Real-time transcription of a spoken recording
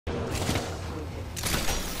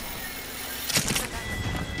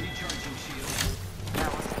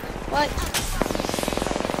What?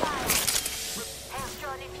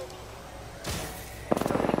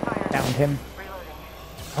 Found him.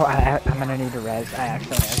 Oh, I'm gonna need a res. I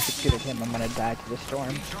accidentally executed him. I'm gonna die to the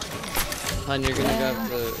storm. Hun, you're gonna have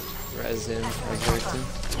to res him, resurrect him.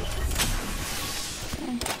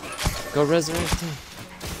 Go resurrect him.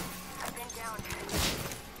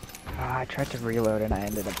 Oh, I tried to reload and I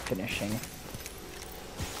ended up finishing.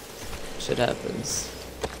 Shit happens.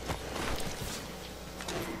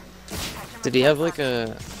 Did he have like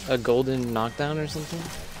a golden knockdown or something?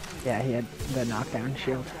 Yeah, he had the knockdown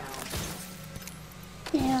shield.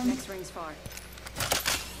 Damn. Next ring's far.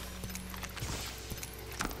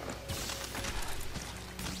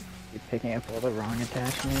 You're picking up all the wrong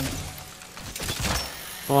attachments.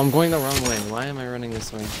 Oh, I'm going the wrong way. Why am I running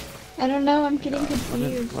this way? I don't know, I'm getting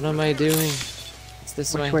confused. What am I doing? It's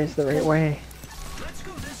this way. Which way is the right way?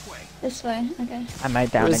 This way, okay. I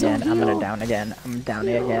might down Where's the again. I'm gonna wheel? down again. I'm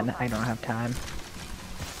downing again. I don't have time.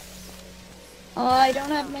 Oh, I don't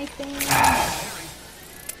have my thing.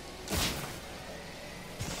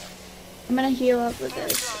 I'm gonna heal up with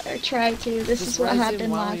this, or try to. This is what res him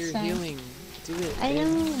happened while last you're time. healing. Do it. I babe.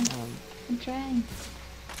 know. I'm trying.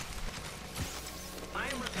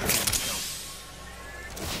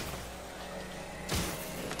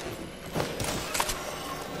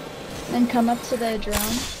 Then come up to the drone.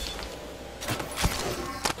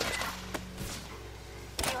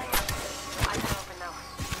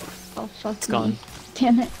 Oh fuck It's me. gone.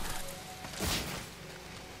 Damn it.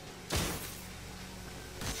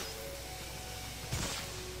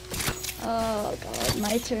 Oh god,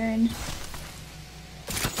 my turn. My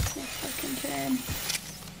fucking turn.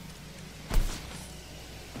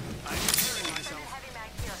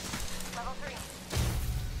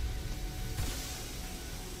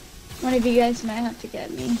 One of you guys might have to get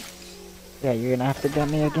me. Yeah, you're gonna have to get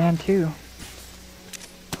me again too.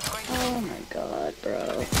 Oh my god,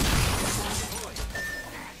 bro.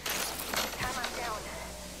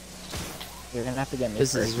 You're gonna have to get me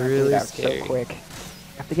This first. is My really bleed out's scary. so quick. You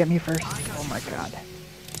have to get me first. Oh my god.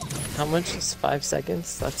 How much is 5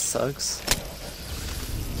 seconds? That sucks.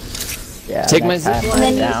 Yeah. Take my next time zip I'm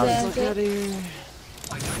line. down. And then Look out of here.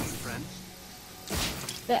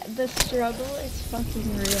 The struggle is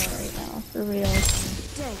fucking real right now, for real.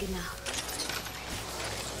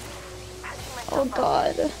 Oh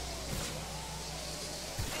god.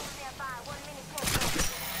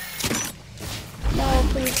 No,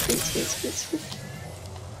 please, please, please, please, please.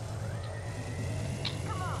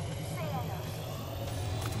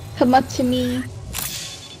 Come up to me.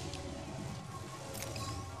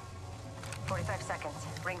 45 seconds.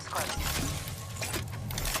 Rings close.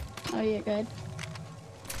 Oh, you're good.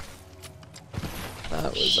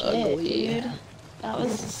 That was Shit, ugly. dude. That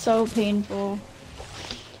was so painful.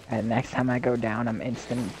 And next time I go down, I'm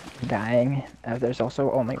instant dying. There's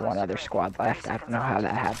also only one other squad left. I don't know how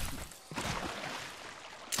that happened.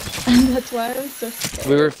 That's why I was so scared.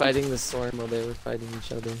 We were fighting the storm while they were fighting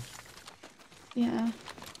each other. Yeah.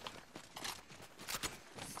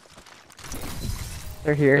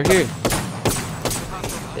 They're here. They're here.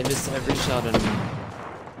 They missed every shot on me.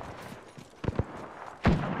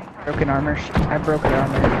 Broken armor. I broke her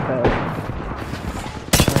armor.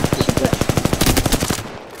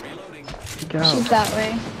 Go. She's that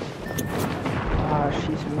way. Oh,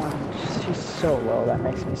 she's so low. That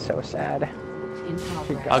makes me so sad.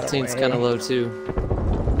 She got Octane's away. kind of low too.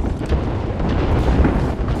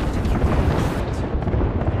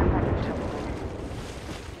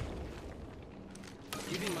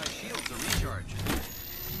 Giving my shields a recharge.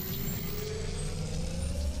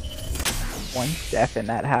 One death in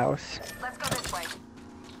that house. Let's go this way.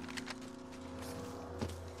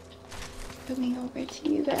 Coming over to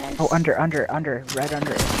you guys. Oh, under, right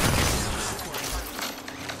under.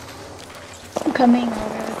 I'm coming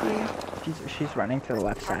over with you. She's running to the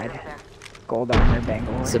left side. Gold armor,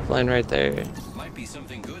 Bangalore. Zipline right there. Might be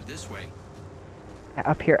something good this way. Yeah,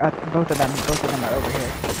 up here, up. Both of them are over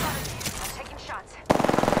here. Taking shots.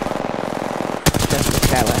 Just the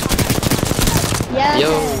guy left. Yeah.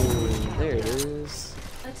 Yo, there it is.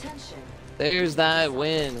 There's that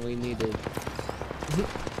win we needed.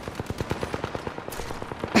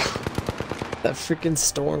 That freaking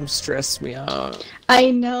storm stressed me out.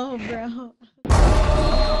 I know, bro.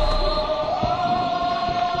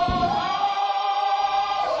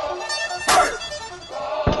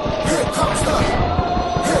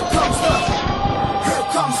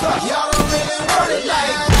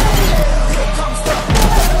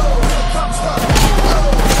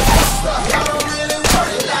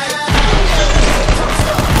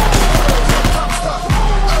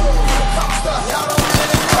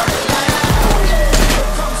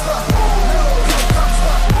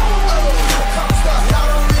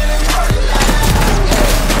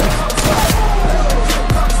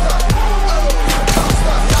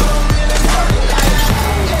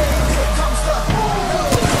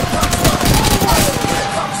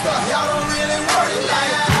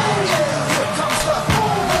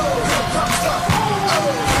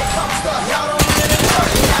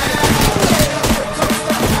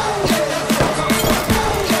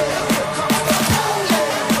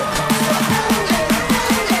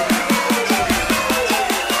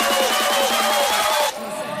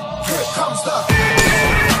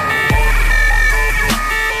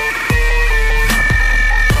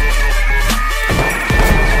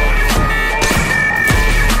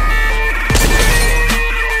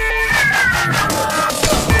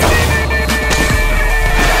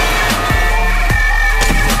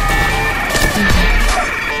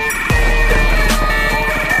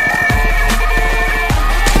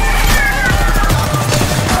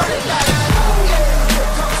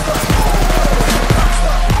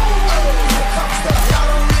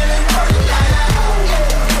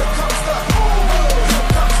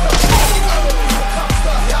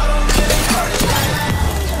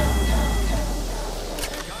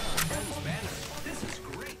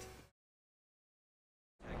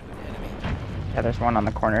 one on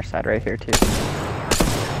the corner side right here too.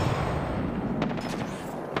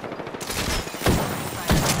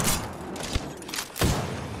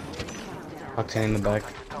 Octane in the back.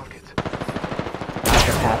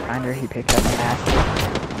 After Pathfinder, he picked up a mask.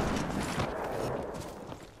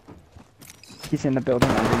 He's in the building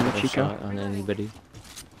underneath No Chico. shot on anybody.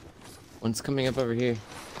 One's coming up over here.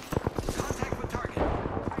 Contact with target.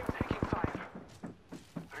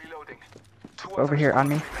 Over here on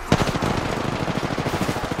me.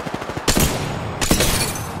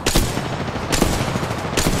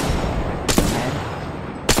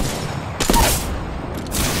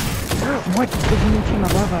 What? There's a new team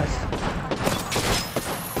above us.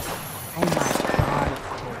 Oh my god, of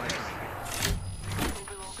course.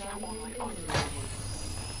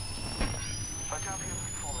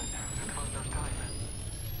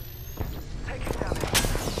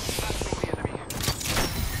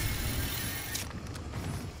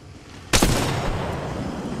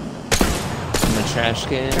 In the trash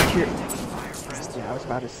can. Here. Yeah, I was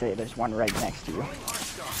about to say there's one right next to you.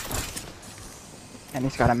 And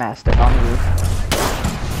he's got a mastiff on the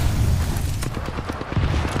roof.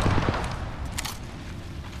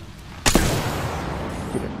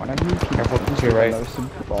 Dude, one of you Careful, people to your right. the most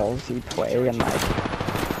ballsy play and like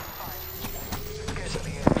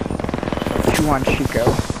 2 on Chico.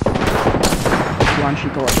 2 on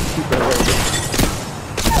Chico are super loaded.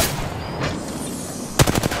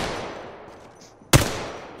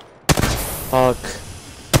 Fuck.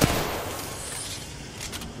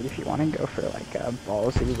 But if you want to go for like a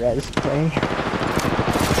ballsy res play,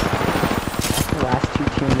 the last 2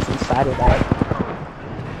 teams inside of that.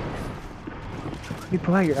 You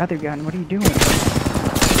pull out your other gun, what are you doing?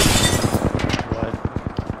 What?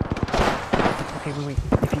 Okay, wait.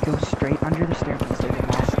 If you go straight under the staircase, there's a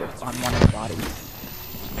mastiff on one of the bodies.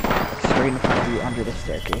 Straight in front of you under the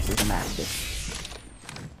staircase is a mastiff.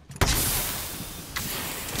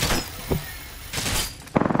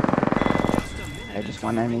 I just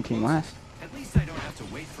one enemy team left. At least I don't have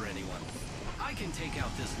to wait for anyone. I can take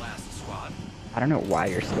out this last squad. I don't know why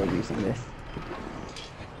you're still using this.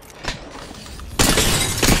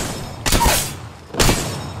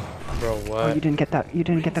 Bro, Oh, what? you didn't get that. You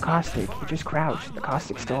didn't get the caustic. You just crouched. The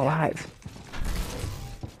caustic's still alive.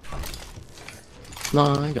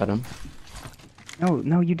 No, I got him.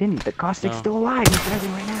 No, you didn't. The caustic's No. still alive. He's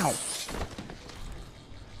driving right now.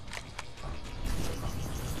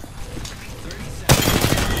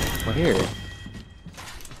 Well, here.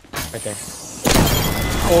 Right there.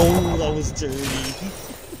 Oh, that was dirty.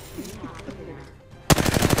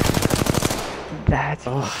 That's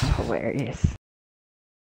Ugh. hilarious.